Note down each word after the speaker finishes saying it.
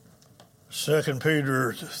Second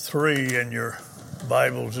Peter 3 in your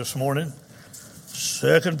Bibles this morning.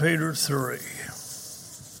 Second Peter 3.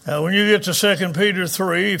 Now, when you get to Second Peter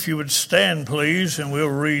 3, if you would stand, please, and we'll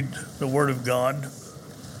read the Word of God.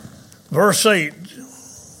 Verse 8.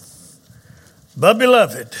 But,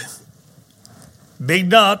 beloved, be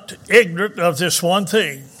not ignorant of this one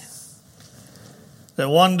thing, that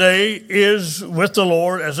one day is with the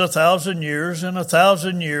Lord as 1,000 years, and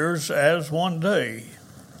 1,000 years as one day.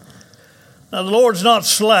 Now, the Lord's not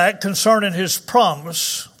slack concerning his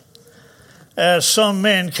promise, as some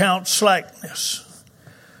men count slackness,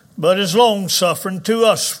 but is longsuffering to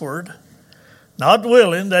usward, not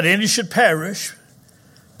willing that any should perish,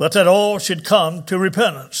 but that all should come to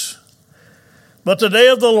repentance. But the day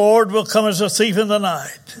of the Lord will come as a thief in the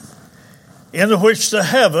night, in the which the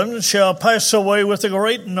heavens shall pass away with a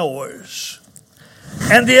great noise,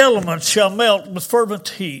 and the elements shall melt with fervent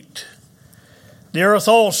heat. The earth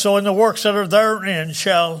also and the works that are therein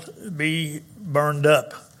shall be burned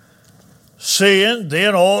up. Seeing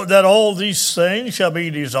then that all these things shall be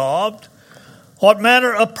dissolved, what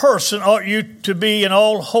manner of person ought you to be in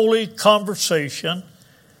all holy conversation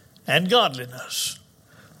and godliness,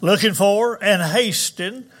 looking for and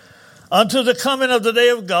hasting unto the coming of the day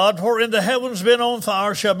of God, wherein the heavens being on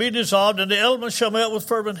fire shall be dissolved, and the elements shall melt with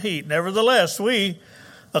fervent heat. Nevertheless, we,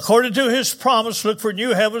 according to his promise, look for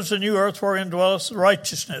new heavens and new earth wherein dwelleth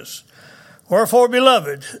righteousness. Wherefore,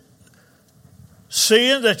 beloved,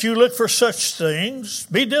 seeing that you look for such things,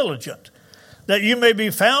 be diligent, that you may be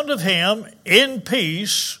found of him in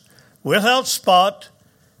peace, without spot,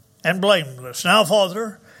 and blameless. Now,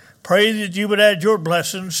 Father, pray that you would add your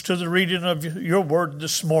blessings to the reading of your word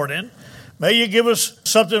this morning. May you give us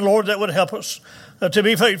something, Lord, that would help us to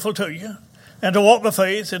be faithful to you, and to walk by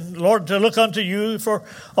faith, and, Lord, to look unto you for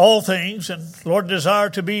all things, and, Lord, desire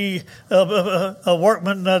to be a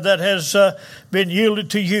workman that has been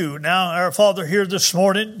yielded to you. Now, our Father, here this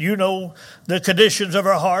morning, you know the conditions of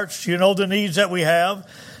our hearts. You know the needs that we have.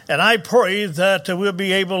 And I pray that we'll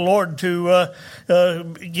be able, Lord, to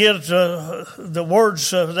give the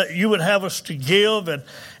words that you would have us to give,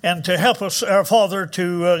 and to help us, our Father,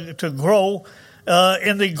 to grow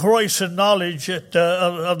in the grace and knowledge of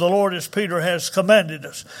the Lord as Peter has commanded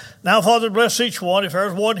us. Now, Father, bless each one. If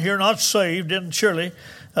there's one here not saved, then surely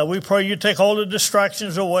we pray you take all the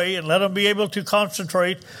distractions away and let them be able to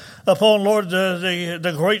concentrate upon, Lord,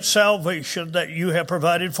 the great salvation that you have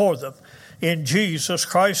provided for them. In Jesus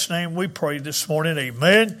Christ's name we pray this morning.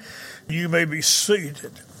 Amen. You may be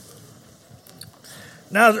seated.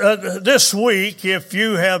 Now, this week, if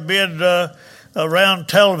you have been around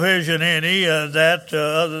television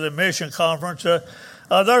other than Mission Conference,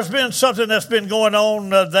 there's been something that's been going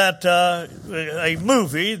on a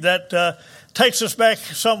movie that takes us back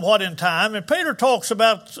somewhat in time, and Peter talks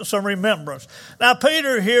about some remembrance. Now,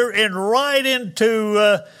 Peter here, in writing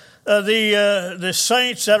to the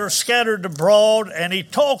saints that are scattered abroad, and he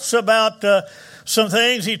talks about some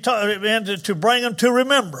things to bring them to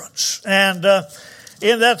remembrance, and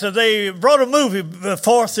in that they brought a movie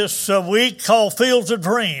forth this week called Fields of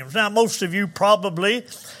Dreams. Now, most of you probably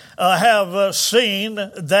have seen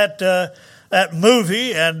that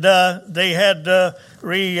movie, and they had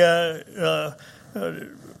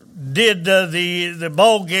did the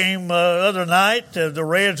ball game the other night, the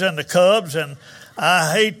Reds and the Cubs, and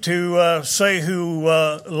I hate to say who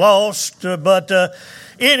lost, but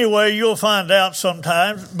anyway, you'll find out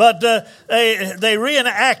sometimes. But they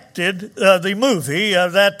reenacted the movie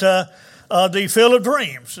the Field of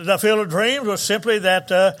Dreams. The Field of Dreams was simply that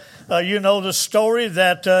the story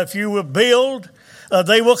that if you will build,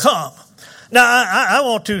 they will come. Now, I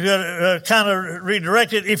want to kind of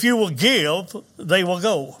redirect it. If you will give, they will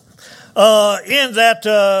go. In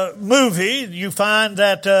that movie, you find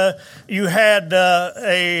that you had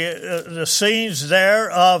the scenes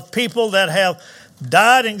there of people that have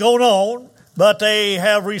died and gone on, but they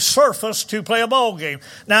have resurfaced to play a ball game.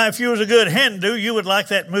 Now, if you was a good Hindu, you would like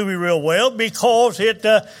that movie real well, because it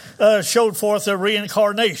showed forth the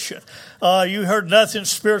reincarnation. You heard nothing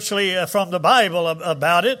spiritually from the Bible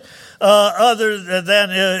about it, other than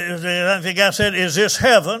the guy said, "Is this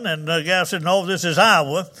heaven?" And the guy said, "No, this is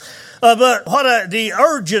Iowa." But what the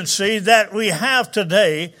urgency that we have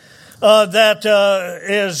today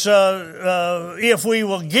is if we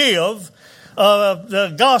will give,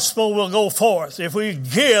 the gospel will go forth. If we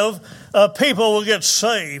give, people will get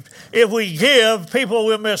saved. If we give, people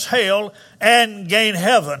will miss hell and gain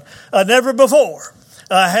heaven. Never before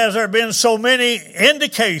has there been so many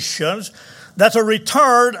indications that the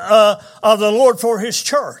return of the Lord for his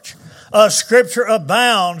church. Scripture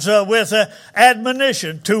abounds with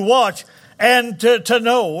admonition to watch and to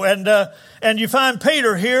know. And you find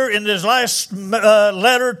Peter here in his last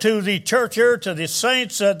letter to the church here, to the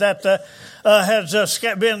saints that has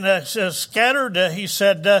been scattered. He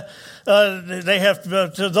said, they have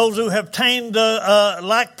to those who have obtained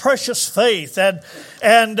like precious faith,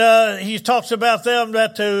 and he talks about them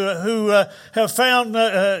that who have found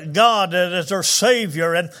God as their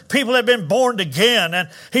Savior, and people have been born again. And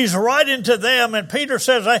he's writing to them, and Peter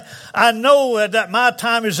says, "I know that my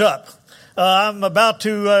time is up. I'm about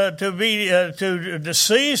to be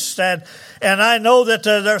deceased, and I know that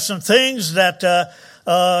there's some things that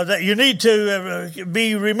you need to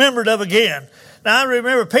be remembered of again." Now, I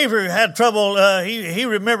remember Peter had trouble. He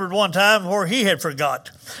remembered one time where he had forgot.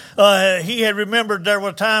 He had remembered there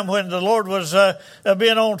was a time when the Lord was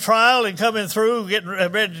being on trial and coming through, getting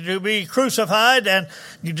ready to be crucified, and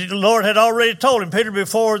the Lord had already told him, "Peter,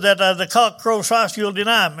 before that the cock crows twice, you'll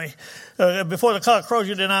deny me. Before the cock crows,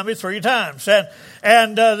 you'll deny me 3 times."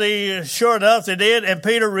 And sure enough, they did, and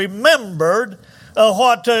Peter remembered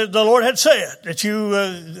what the Lord had said that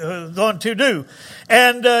you going to do.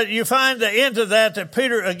 And you find the end of that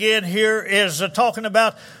Peter again here is talking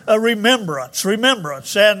about remembrance.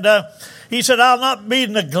 And he said, I'll not be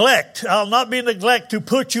neglect to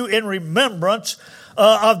put you in remembrance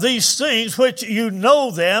of these things which you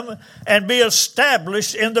know them and be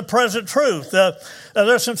established in the present truth.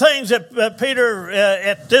 There's some things that Peter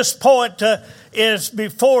at this point is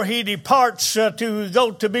before he departs to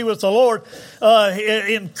go to be with the Lord,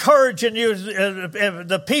 encouraging you,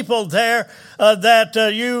 the people there, that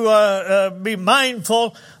you be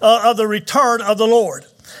mindful of the return of the Lord.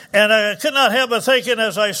 And I could not help but thinking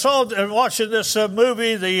as I saw and watching this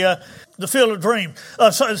movie, the Field of Dreams,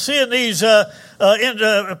 seeing these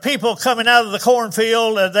people coming out of the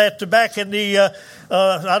cornfield that back in the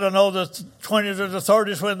I don't know, the 20s or the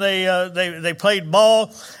 30s when they played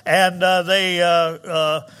ball, and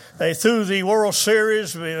they threw the World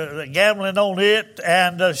Series, gambling on it,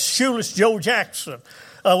 and Shoeless Joe Jackson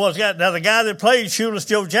was got. Now the guy that played Shoeless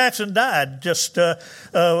Joe Jackson died just a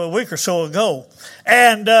week or so ago,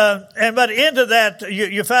 and but into that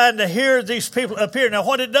you find to hear these people appear. Now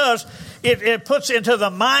what it does, it puts into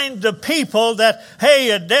the mind of people that,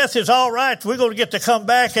 hey, death is all right. We're going to get to come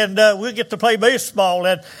back, and we'll get to play baseball,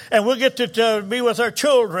 and we'll get to be with our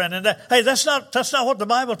children. And hey, that's not what the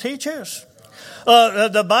Bible teaches.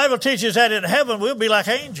 The Bible teaches that in heaven we'll be like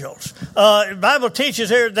angels. The Bible teaches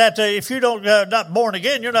here that if you don't not born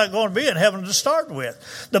again, you're not going to be in heaven to start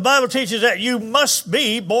with. The Bible teaches that you must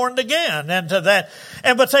be born again,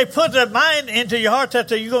 but they put the mind into your heart that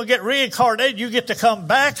you're going to get reincarnated. You get to come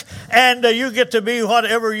back, and you get to be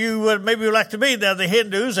whatever you would maybe like to be. Now the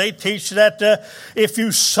Hindus, they teach that if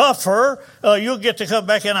you suffer, you'll get to come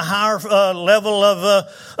back in a higher level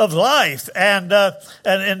of life,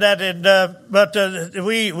 but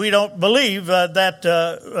we don't believe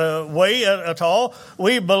that way at all.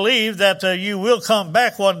 We believe that you will come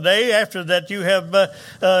back one day after that you have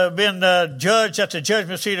been judged at the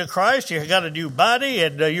judgment seat of Christ. You got a new body,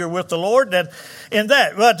 and you're with the Lord, and in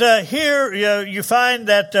that. But here you find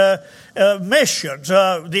that missions,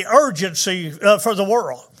 the urgency for the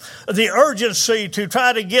world. The urgency to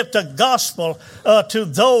try to get the gospel to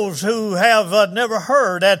those who have never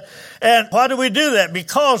heard. And why do we do that?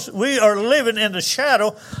 Because we are living in the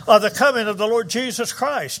shadow of the coming of the Lord Jesus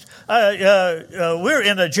Christ. We're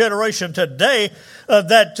in a generation today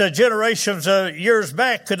that generations years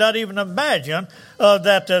back could not even imagine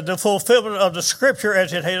that the fulfillment of the Scripture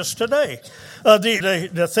as it is today.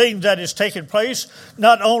 The thing that is taking place,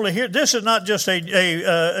 not only here, this is not just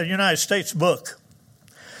a United States book.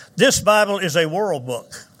 This Bible is a world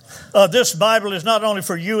book. This Bible is not only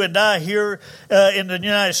for you and I here in the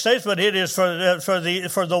United States, but it is for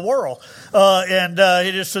the world, and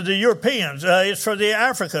it is for the Europeans. It's for the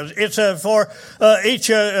Africans. It's for each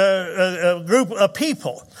group of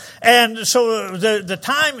people, and so the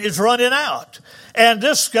time is running out. And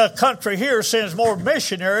this country here sends more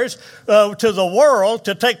missionaries to the world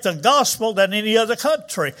to take the gospel than any other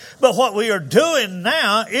country. But what we are doing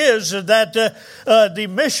now is that the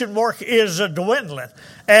mission work is dwindling.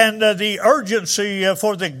 And the urgency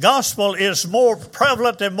for the gospel is more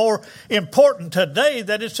prevalent and more important today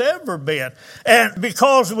than it's ever been. And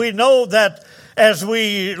because we know that as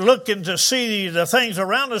we look and to see the things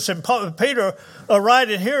around us, and Peter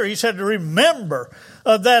writing here, he said, remember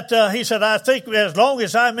that he said, I think as long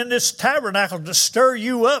as I'm in this tabernacle to stir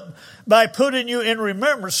you up by putting you in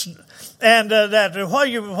remembrance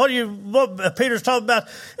what Peter's talking about,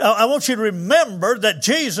 I want you to remember that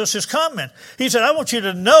Jesus is coming. He said, I want you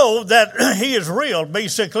to know that he is real,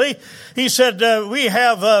 basically. He said, we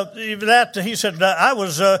have that. He said, I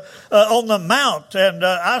was on the mount, and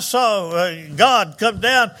I saw God come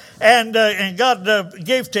down, and God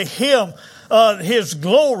gave to him his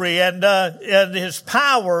glory and his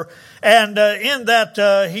power. And in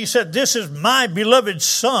that, he said, this is my beloved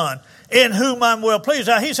Son, in whom I'm well pleased.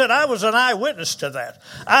 Now, he said, I was an eyewitness to that.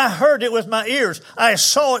 I heard it with my ears. I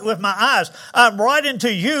saw it with my eyes. I'm writing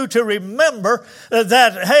to you to remember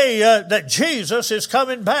that Jesus is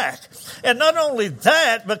coming back. And not only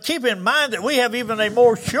that, but keep in mind that we have even a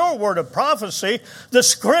more sure word of prophecy. The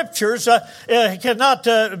Scriptures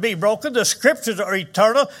cannot be broken. The Scriptures are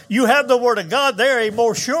eternal. You have the Word of God there, a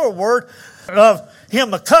more sure word of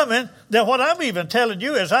him coming than what I'm even telling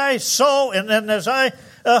you as I saw and then as I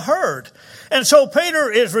heard. And so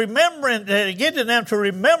Peter is remembering, getting them to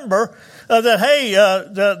remember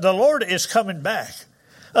that, the Lord is coming back.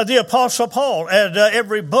 The Apostle Paul, and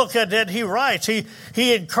every book that he writes,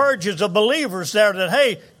 he encourages the believers there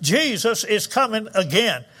that, Jesus is coming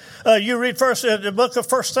again. You read first the book of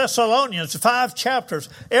 1 Thessalonians, 5 chapters.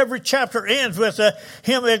 Every chapter ends with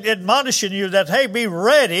him admonishing you that, be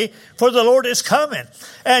ready, for the Lord is coming.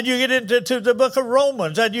 And you get into the book of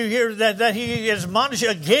Romans, and you hear that he is admonishing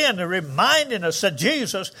again, reminding us that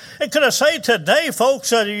Jesus. And could I say today,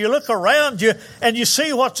 folks, you look around you and you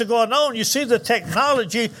see what's going on. You see the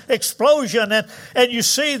technology explosion, and you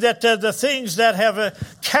see that the things that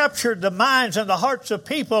have captured the minds and the hearts of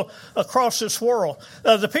people across this world.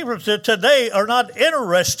 The people today are not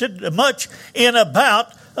interested much in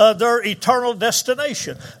about their eternal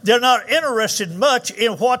destination. They're not interested much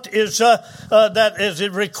in what is that is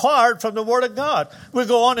required from the Word of God. We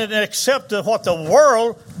go on and accept what the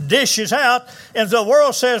world dishes out, and the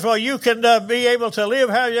world says, well, you can be able to live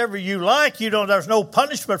however you like. There's no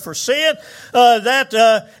punishment for sin.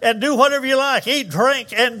 And do whatever you like. Eat,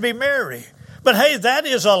 drink, and be merry. But that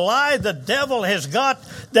is a lie the devil has got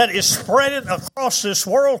that is spreading across this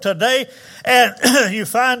world today. And you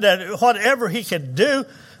find that whatever he can do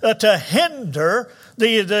to hinder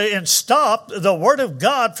and stop the Word of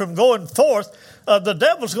God from going forth, the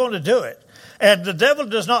devil's going to do it. And the devil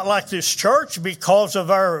does not like this church because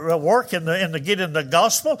of our work in the getting the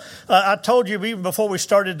gospel. I told you even before we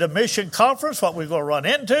started the mission conference what we're going to run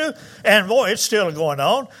into. And boy, it's still going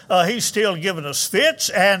on. He's still giving us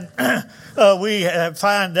fits. And we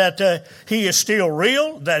find that he is still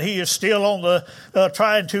real, that he is still on the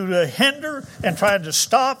trying to hinder and trying to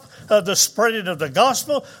stop the spreading of the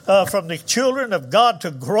gospel from the children of God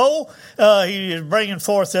to grow. He is bringing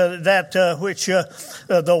forth that which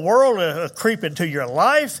the world creep into your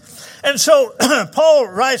life. And so Paul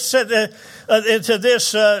writes into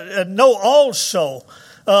this, know also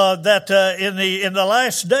that in the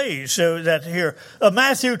last days, that here,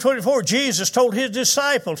 Matthew 24, Jesus told his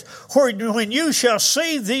disciples, when you shall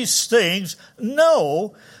see these things,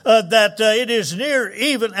 know that it is near,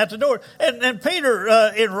 even at the door. And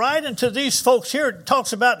Peter, in writing to these folks here,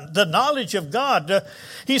 talks about the knowledge of God.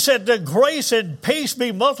 He said, the grace and peace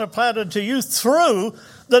be multiplied unto you through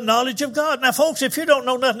the knowledge of God. Now, folks, if you don't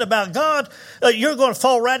know nothing about God, you're going to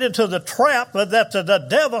fall right into the trap that the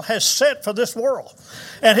devil has set for this world.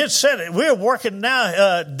 And it said we're working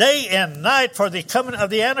now day and night for the coming of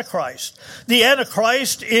the Antichrist. The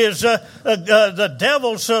Antichrist is the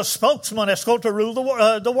devil's spokesman that's going to rule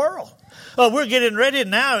the world. We're getting ready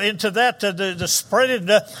now into that, the spreading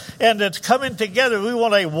and it's coming together. We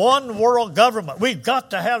want a one world government. We've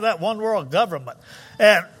got to have that one world government.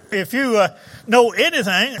 And if you know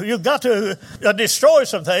anything, you've got to destroy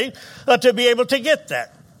something to be able to get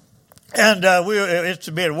that. And it's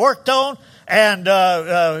being worked on. And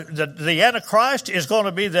the Antichrist is going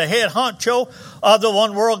to be the head honcho of the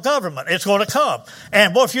one world government. It's going to come.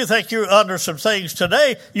 And boy, if you think you're under some things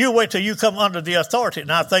today, you wait till you come under the authority.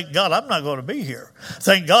 Now, thank God I'm not going to be here.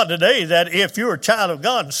 Thank God today that if you're a child of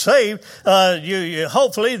God and saved, you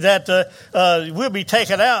hopefully that we'll be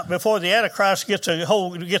taken out before the Antichrist gets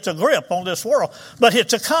a grip on this world. But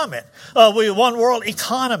it's a coming. We one world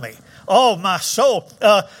economy. Oh, my soul,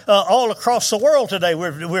 all across the world today,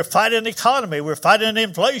 we're fighting the economy, we're fighting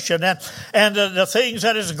inflation and the things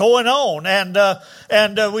that is going on.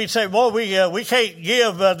 And we say, well, we can't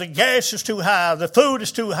give, the gas is too high, the food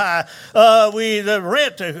is too high, the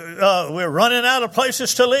rent, we're running out of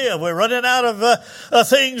places to live, we're running out of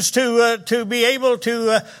things to be able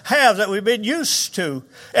to have that we've been used to.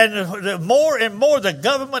 And more and more the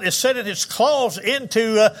government is setting its claws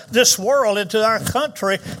into this world, into our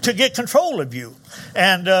country, to get control of you.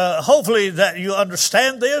 And hopefully that you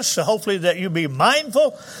understand this. Hopefully that you be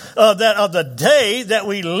mindful of the day that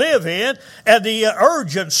we live in, and the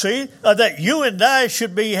urgency that you and I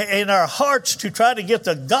should be in our hearts to try to get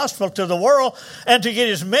the gospel to the world and to get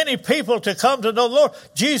as many people to come to know the Lord.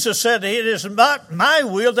 Jesus said, it is not my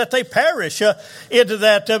will that they perish into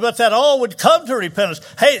that, but that all would come to repentance.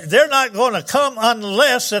 Hey, they're not going to come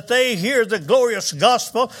unless that they hear the glorious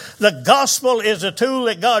gospel. The gospel is a tool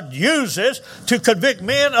that God uses to convict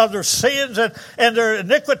men of their sins and their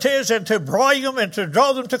iniquities, and to bring them and to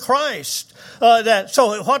draw them to Christ.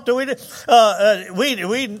 So what do we do?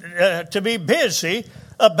 To be busy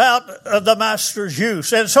about the Master's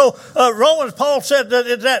use. And so Romans, Paul said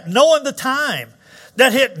that knowing the time,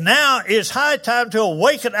 that it now is high time to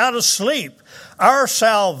awaken out of sleep. Our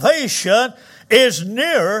salvation is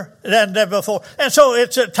nearer than before. And so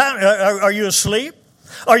it's a time. Are you asleep?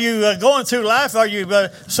 Are you going through life? Are you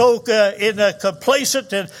so in a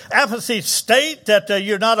complacent and apathy state that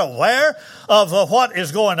you're not aware of what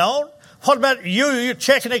is going on? What about you? You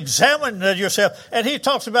check and examine yourself. And he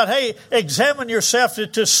talks about, hey, examine yourself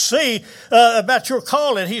to see about your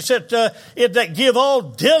calling. He said, that give all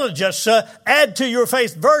diligence, add to your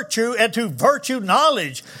faith virtue, and to virtue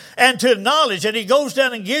knowledge, and to knowledge. And he goes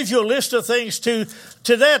down and gives you a list of things to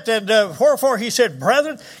that. And wherefore he said,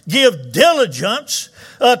 brethren, give diligence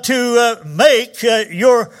to make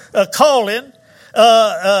your calling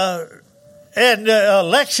and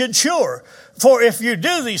election sure. For if you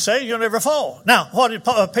do these things, you'll never fall. Now, what did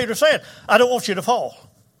Peter say? I don't want you to fall.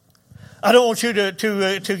 I don't want you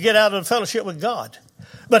to get out of fellowship with God.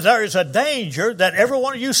 But there is a danger that every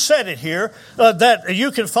one of you said it here, that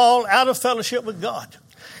you can fall out of fellowship with God.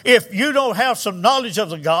 If you don't have some knowledge of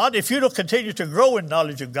the God, if you don't continue to grow in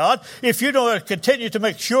knowledge of God, if you don't continue to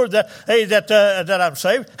make sure that, hey, that I'm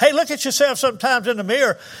saved, hey, look at yourself sometimes in the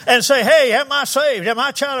mirror and say, hey, am I saved? Am I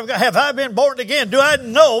a child of God? Have I been born again? Do I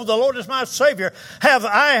know the Lord is my Savior? Have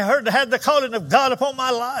I had the calling of God upon my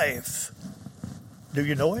life? Do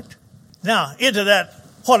you know it? Now, into that.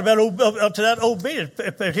 What about to that obedience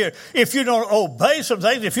here? If you don't obey some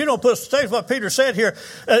things, if you don't put things, what Peter said here,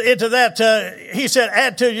 into that, he said,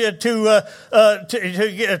 add to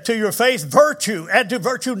your faith virtue, add to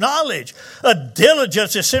virtue knowledge.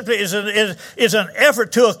 Diligence is simply is an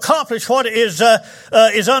effort to accomplish what is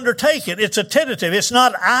undertaken. It's attentive. It's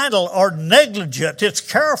not idle or negligent. It's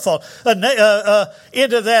careful.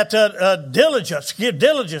 Into that diligence, give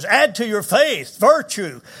diligence, add to your faith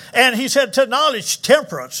virtue, and he said to knowledge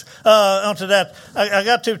temperance. Onto that, I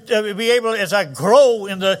got to be able, as I grow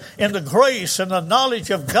in the grace and the knowledge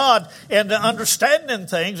of God and the understanding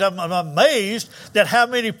things. I'm amazed that how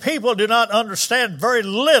many people do not understand very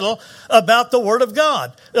little about the Word of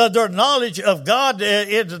God. Their knowledge of God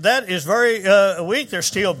that is very weak. They're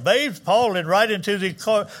still babes. Paul, in writing to the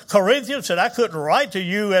Corinthians, said, "I couldn't write to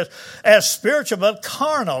you as spiritual but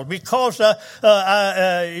carnal, because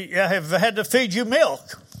I have had to feed you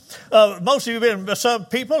milk." Most of you some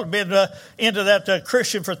people have been into that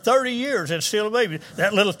Christian for 30 years and still a baby.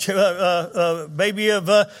 That little baby of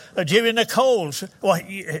Jimmy Nichols, well,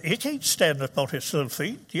 he can't stand up on his little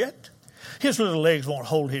feet yet. His little legs won't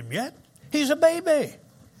hold him yet. He's a baby.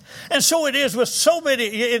 And so it is with so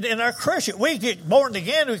many in our Christian. We get born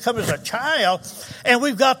again, we come as a child, and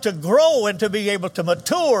we've got to grow and to be able to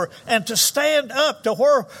mature and to stand up to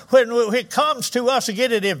where when it comes to us and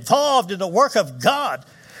get it involved in the work of God.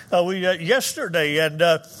 Yesterday, and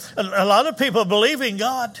a lot of people believe in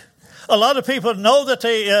God. A lot of people know that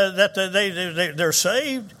they're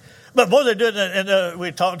saved. But boy, they do it. And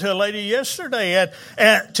we talked to a lady yesterday,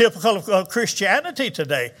 and typical of Christianity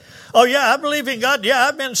today. Oh yeah, I believe in God. Yeah,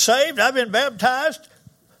 I've been saved. I've been baptized,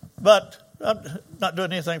 but I'm not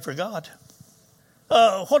doing anything for God.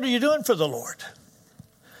 What are you doing for the Lord?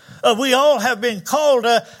 We all have been called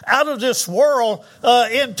out of this world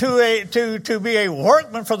to be a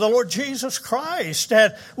workman for the Lord Jesus Christ.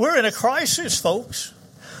 And we're in a crisis, folks.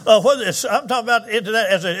 Whether I'm talking about into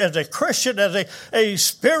that as a Christian, as a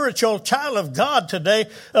spiritual child of God today,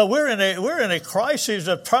 we're in a crisis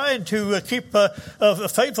of trying to keep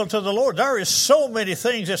faithful to the Lord. There is so many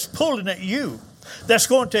things that's pulling at you, that's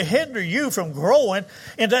going to hinder you from growing,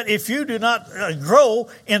 in that if you do not grow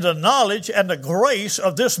in the knowledge and the grace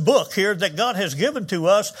of this book here that God has given to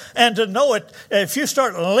us, and to know it, if you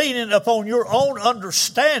start leaning upon your own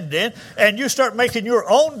understanding and you start making your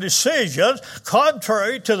own decisions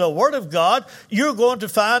contrary to the Word of God, you're going to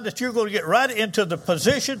find that you're going to get right into the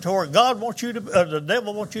position to where God wants you to, the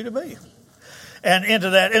devil wants you to be. and into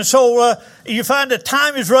that. And so you find that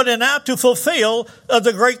time is running out to fulfill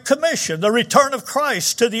the Great Commission. The return of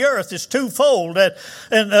Christ to the earth is twofold.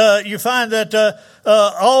 And you find that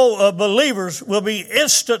all believers will be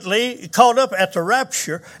instantly caught up at the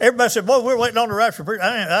rapture. Everybody said, boy, we're waiting on the rapture.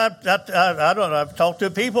 I don't know. I've talked to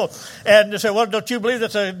people and they say, well, don't you believe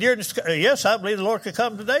that the nearness? Yes, I believe the Lord could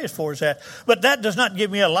come today as far as that. But that does not give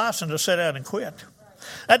me a license to sit down and quit.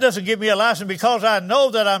 That doesn't give me a license because I know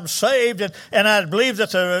that I'm saved and I believe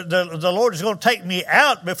that the Lord is going to take me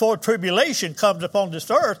out before tribulation comes upon this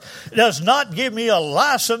earth. It does not give me a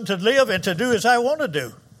license to live and to do as I want to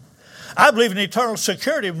do. I believe in eternal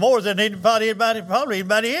security more than probably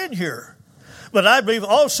anybody in here. But I believe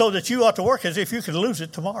also that you ought to work as if you could lose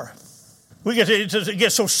it tomorrow. We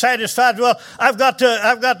get so satisfied. Well, I've got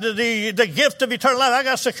the gift of eternal life. I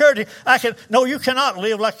got security. No, you cannot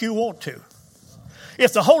live like you want to.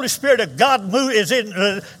 If the Holy Spirit of God is in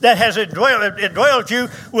that has indwelled you,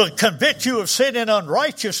 will convict you of sin and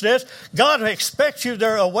unrighteousness, God expects you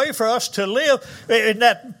there a way for us to live. In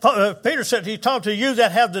that, Peter said, he talked to you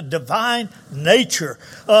that have the divine nature.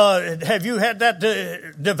 Have you had that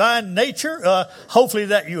divine nature? Hopefully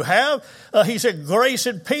that you have. He said, grace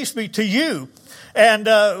and peace be to you. And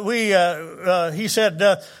he said,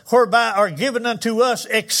 whereby are given unto us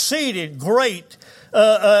exceeding great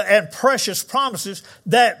and precious promises,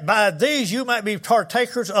 that by these you might be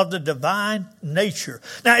partakers of the divine nature.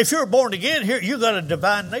 Now, if you're born again here, you got a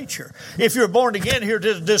divine nature. If you're born again here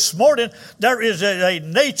this morning, there is a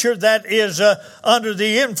nature that is under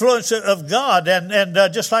the influence of God, and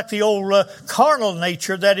just like the old carnal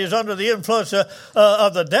nature that is under the influence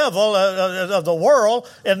of the devil, of the world,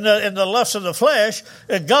 and the lust of the flesh,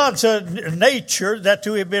 God's nature that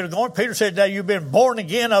to have been born. Peter said that you've been born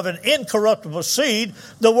again of an incorruptible seed,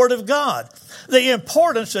 the Word of God. The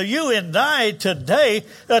importance of you and I today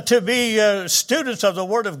to be students of the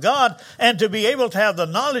Word of God and to be able to have the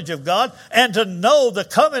knowledge of God and to know the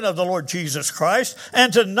coming of the Lord Jesus Christ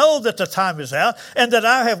and to know that the time is out and that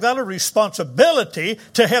I have got a responsibility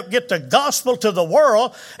to help get the gospel to the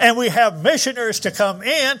world, and we have missionaries to come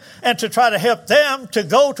in and to try to help them to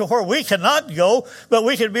go to where we cannot go, but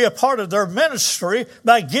we can be a part of their ministry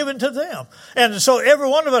by giving to them. And so every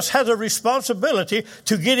one of us has a responsibility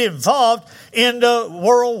to get involved in the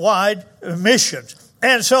worldwide missions.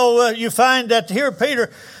 And so you find that here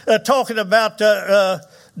Peter talking about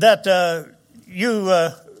that you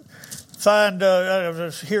find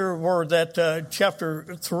here a word that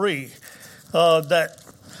chapter 3 that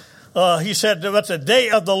he said, but the day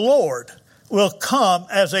of the Lord will come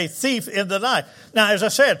as a thief in the night. Now, as I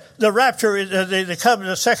said, the rapture,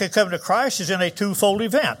 the second coming of Christ is in a twofold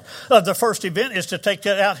event. The first event is to take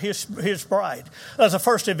out his bride. The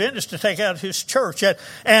first event is to take out his church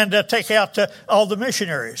and take out all the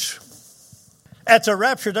missionaries. At the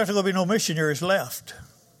rapture, there's going to be no missionaries left.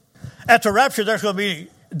 At the rapture, there's going to be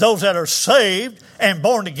those that are saved and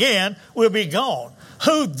born again will be gone.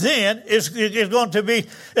 Who then is going to be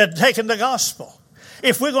taking the gospel?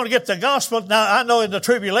 If we're going to get the gospel, now I know in the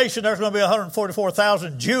tribulation there's going to be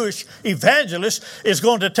 144,000 Jewish evangelists is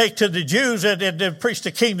going to take to the Jews and preach the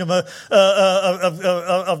kingdom of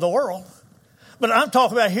the world. But I'm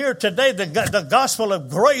talking about here today, the gospel of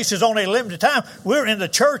grace is on a limited time. We're in the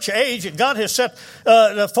church age, and God has set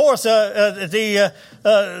forth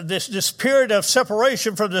this period of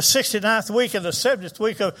separation from the 69th week and the 70th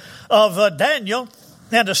week of Daniel.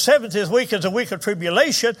 And the 70th week is a week of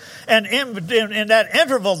tribulation. And in that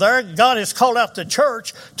interval there, God has called out the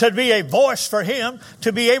church to be a voice for Him,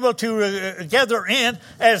 to be able to gather in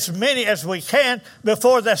as many as we can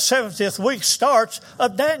before that 70th week starts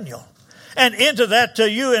of Daniel. And into that,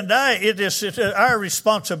 you and I, it's our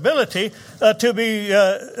responsibility to be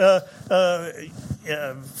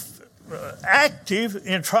active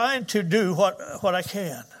in trying to do what I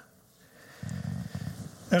can.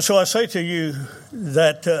 And so I say to you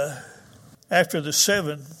that after the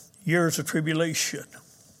 7 years of tribulation,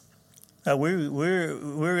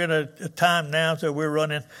 we're in a time now that we're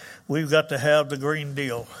running. We've got to have the Green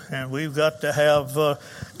Deal, and we've got to have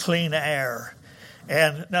clean air.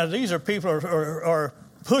 And now these are people who are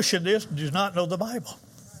pushing this, do not know the Bible.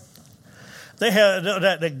 They have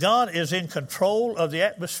that God is in control of the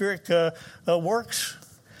atmospheric works.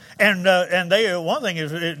 And one thing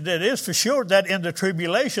is for sure that in the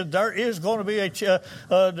tribulation there is going to be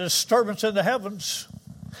a disturbance in the heavens,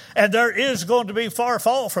 and there is going to be far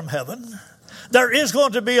fall from heaven. There is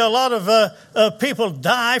going to be a lot of people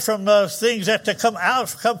die from things that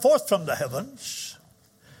come forth from the heavens.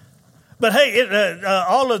 But hey,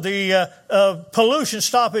 all of the pollution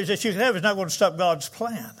stoppage that you can have is not going to stop God's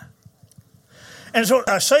plan. And so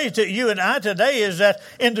I say to you and I today is that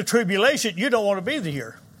in the tribulation, you don't want to be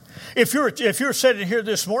here. If you're sitting here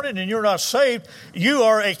this morning and you're not saved, you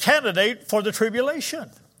are a candidate for the tribulation.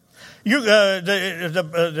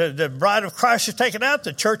 The bride of Christ is taken out.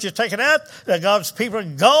 The church is taken out. God's people are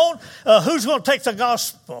gone. Who's going to take the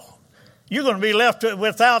gospel? You're going to be left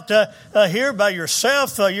without here by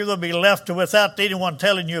yourself. You're going to be left without anyone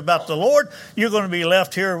telling you about the Lord. You're going to be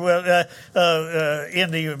left here with,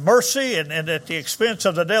 in the mercy and at the expense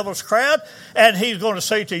of the devil's crowd. And he's going to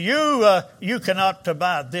say to you, you cannot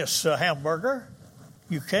buy this hamburger.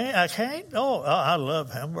 You can't? I can't? Oh, I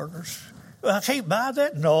love hamburgers. I can't buy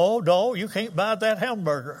that? No, you can't buy that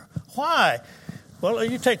hamburger. Why? Well,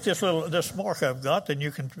 you take this mark I've got, then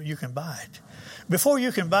you can buy it. Before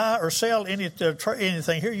you can buy or sell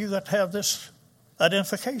anything here, you got to have this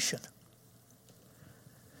identification.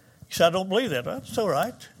 You say, I don't believe that. That's all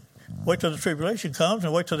right. Wait till the tribulation comes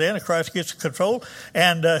and wait till the Antichrist gets control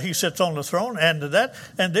and he sits on the throne and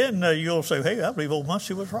then you'll say, hey, I believe old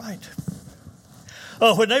Muncie was right.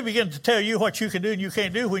 When they begin to tell you what you can do and you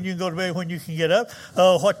can't do, when you can go to bed, when you can get up,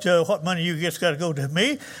 what money you get's got to go to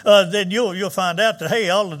me, then you'll find out that, hey,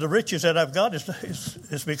 all of the riches that I've got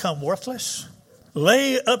is become worthless.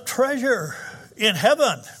 Lay up treasure in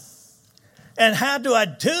heaven. And how do I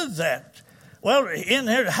do that? Well, in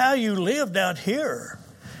there, how you live down here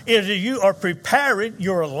is you are preparing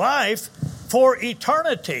your life for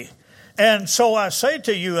eternity. And so I say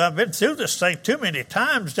to you, I've been through this thing too many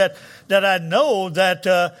times that I know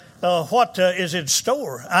that what is in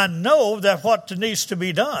store. I know that what needs to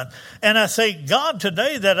be done. And I thank God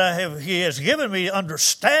today that He has given me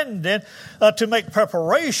understanding to make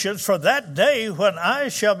preparations for that day when I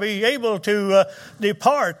shall be able to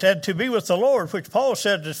depart and to be with the Lord, which Paul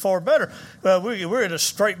said is far better. We're in a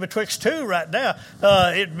strait betwixt two right now.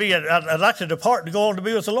 I'd like to depart and go on to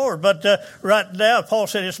be with the Lord, but right now Paul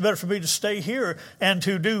said it's better for me to stay here and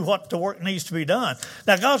to do what the work needs to be done.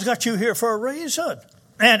 Now God's got you here for a reason.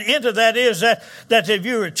 And into that is that if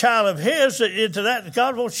you're a child of His, into that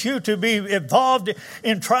God wants you to be involved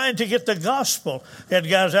in trying to get the gospel. And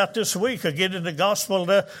guys out this week are getting the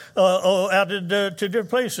gospel out into different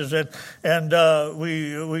places. And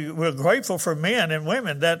we're grateful for men and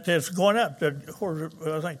women that is going out.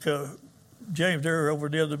 I think James, they're over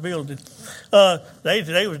the other building.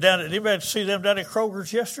 They was down. Anybody see them down at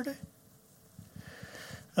Kroger's yesterday?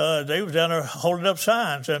 They was down there holding up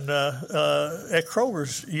signs and at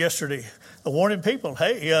Kroger's yesterday, warning people,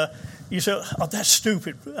 hey, you say, oh, that's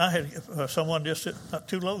stupid. I had someone just not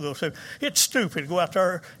too long ago said, it's stupid to go out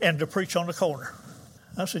there and to preach on the corner.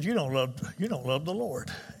 I said, you don't love the Lord.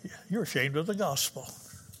 You're ashamed of the gospel.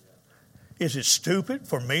 Is it stupid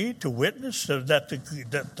for me to witness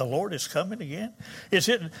that the Lord is coming again? Is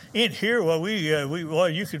it in here? Well,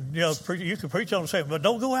 you can preach on the same, but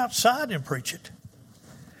don't go outside and preach it.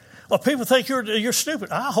 Well, people think you're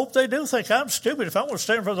stupid. I hope they do think I'm stupid. If I want to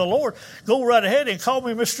stand for the Lord, go right ahead and call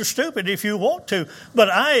me Mr. Stupid if you want to. But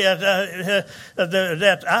I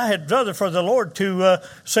had rather for the Lord to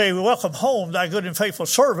say, welcome home, thy good and faithful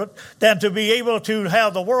servant, than to be able to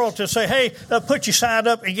have the world to say, hey, put your side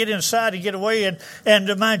up and get inside and get away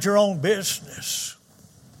and mind your own business.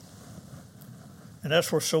 And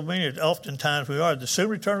that's where so many, oftentimes we are. The soon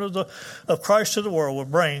return of Christ to the world will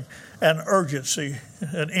bring an urgency,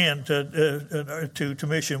 an end to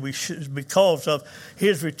mission. Because of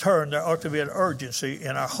His return, there ought to be an urgency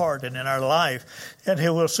in our heart and in our life. And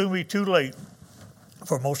it will soon be too late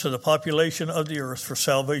for most of the population of the earth for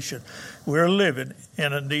salvation. We're living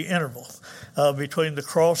in the interval between the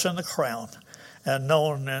cross and the crown. And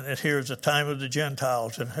knowing that here is the time of the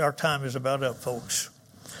Gentiles. And our time is about up, folks.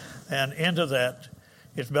 And into that,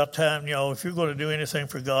 it's about time, if you're going to do anything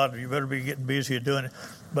for God, you better be getting busy at doing it.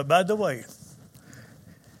 But by the way,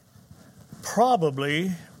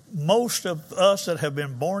 probably most of us that have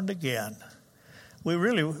been born again, we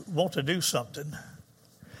really want to do something.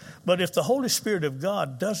 But if the Holy Spirit of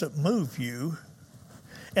God doesn't move you,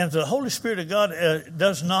 and if the Holy Spirit of God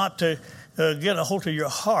does not get a hold of your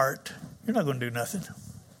heart, you're not going to do nothing.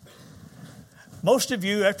 Most of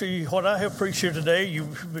you, after what I have preached here today,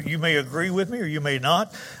 you may agree with me or you may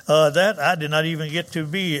not. That I did not even get to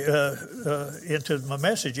be into my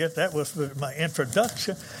message yet. That was my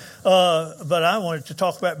introduction. But I wanted to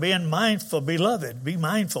talk about being mindful, beloved. Be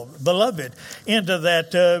mindful, beloved. Into that,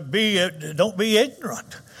 don't be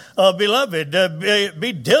ignorant. Beloved,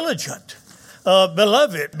 be diligent.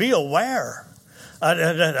 Beloved, be aware.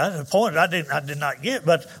 A point I did not get,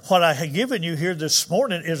 but what I have given you here this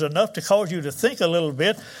morning is enough to cause you to think a little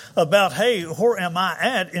bit about, hey, where am I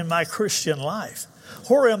at in my Christian life?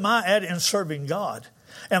 Where am I at in serving God?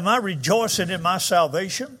 Am I rejoicing in my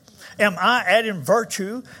salvation? Am I adding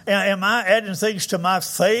virtue? Am I adding things to my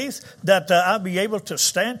faith that I'll be able to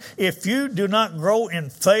stand? If you do not grow in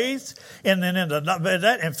faith,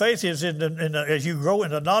 and faith is as you grow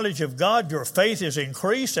in the knowledge of God, your faith is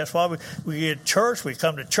increased. That's why we get church. We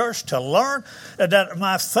come to church to learn that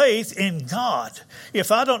my faith in God. If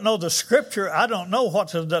I don't know the Scripture, I don't know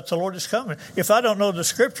that the Lord is coming. If I don't know the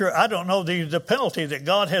Scripture, I don't know the penalty that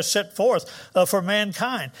God has set forth for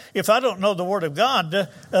mankind. If I don't know the Word of God,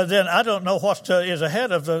 then I don't know what is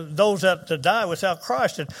ahead of those that die without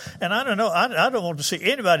Christ. And I don't know. I don't want to see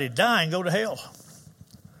anybody die and go to hell.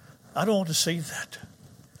 I don't want to see that.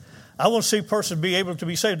 I want to see a person be able to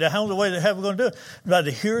be saved. Now, how the way they going to do it? By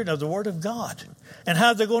the hearing of the Word of God. And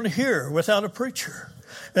how they're going to hear without a preacher.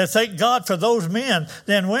 And thank God for those men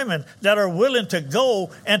and women that are willing to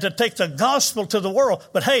go and to take the gospel to the world.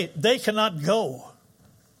 But hey, they cannot go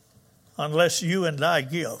unless you and I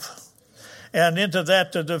give. And into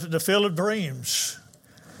that, the field of dreams.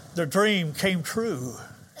 The dream came true.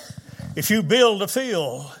 If you build a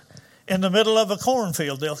field in the middle of a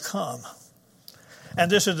cornfield, they'll come.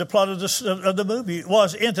 And this is the plot of the movie. It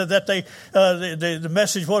was into that the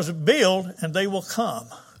message was build and they will come.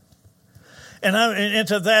 And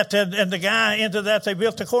into that, and the guy into that, they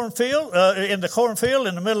built a cornfield, in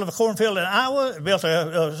the middle of a cornfield in Iowa, built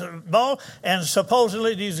a ball, and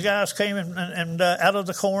supposedly these guys came and out of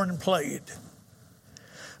the corn and played.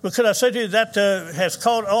 But could I say to you that has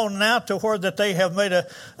caught on now to where that they have made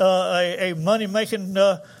a money-making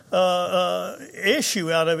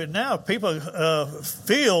issue out of it now. People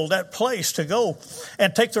feel that place to go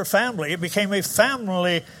and take their family. It became a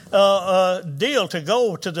family deal to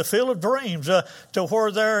go to the Field of Dreams, to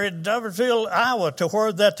where they're in Doversville, Iowa, to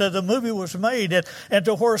where that the movie was made, and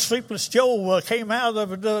to where Sleepless Joe came out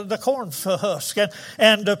of the corn husk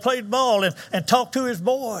and played ball and talked to his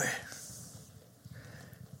boy.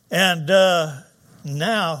 And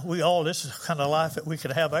now this is the kind of life that we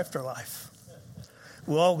could have after life.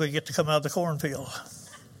 We all get to come out of the cornfield.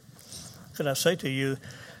 Could I say to you,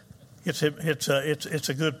 it's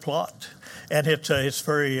a good plot, and it's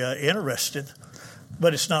very interesting,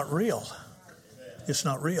 but it's not real. It's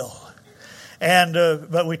not real. And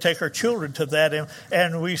but we take our children to that,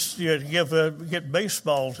 and we get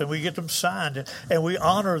baseballs, and we get them signed, and we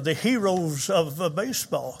honor the heroes of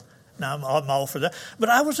baseball. Now, I'm all for that. But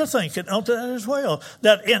I was thinking on that as well,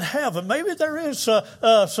 that in heaven, maybe there is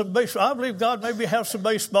some baseball. I believe God maybe have some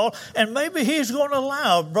baseball, and maybe he's going to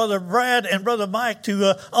allow Brother Brad and Brother Mike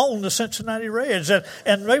to own the Cincinnati Reds,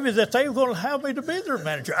 and maybe that they're going to have me to be their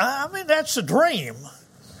manager. I mean, that's a dream.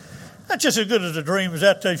 That's just as good as a dream as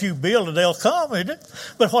that if you build it, they'll come, isn't it?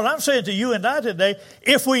 But what I'm saying to you and I today,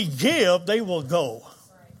 if we give, they will go.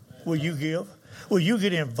 Will you give? Will you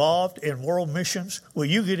get involved in world missions? Will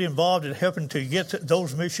you get involved in helping to get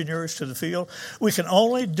those missionaries to the field? We can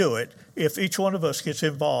only do it if each one of us gets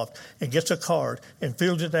involved and gets a card and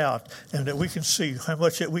fills it out, and that we can see how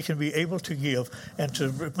much that we can be able to give and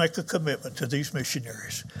to make a commitment to these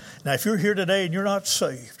missionaries. Now, if you're here today and you're not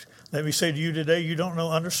saved, let me say to you today, you don't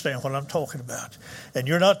understand what I'm talking about. And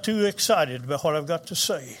you're not too excited about what I've got to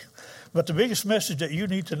say. But the biggest message that you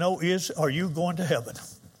need to know is, are you going to heaven?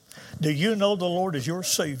 Do you know the Lord as your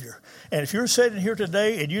Savior? And if you're sitting here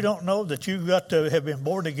today and you don't know that you've got to have been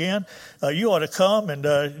born again, you ought to come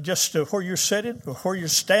and just where you're sitting or where you're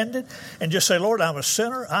standing and just say, Lord, I'm a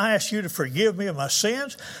sinner. I ask you to forgive me of my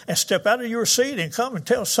sins, and step out of your seat and come and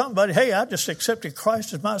tell somebody, hey, I just accepted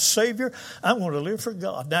Christ as my Savior. I'm going to live for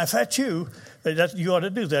God. Now, if that's you, you ought to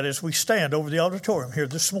do that as we stand over the auditorium here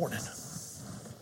this morning.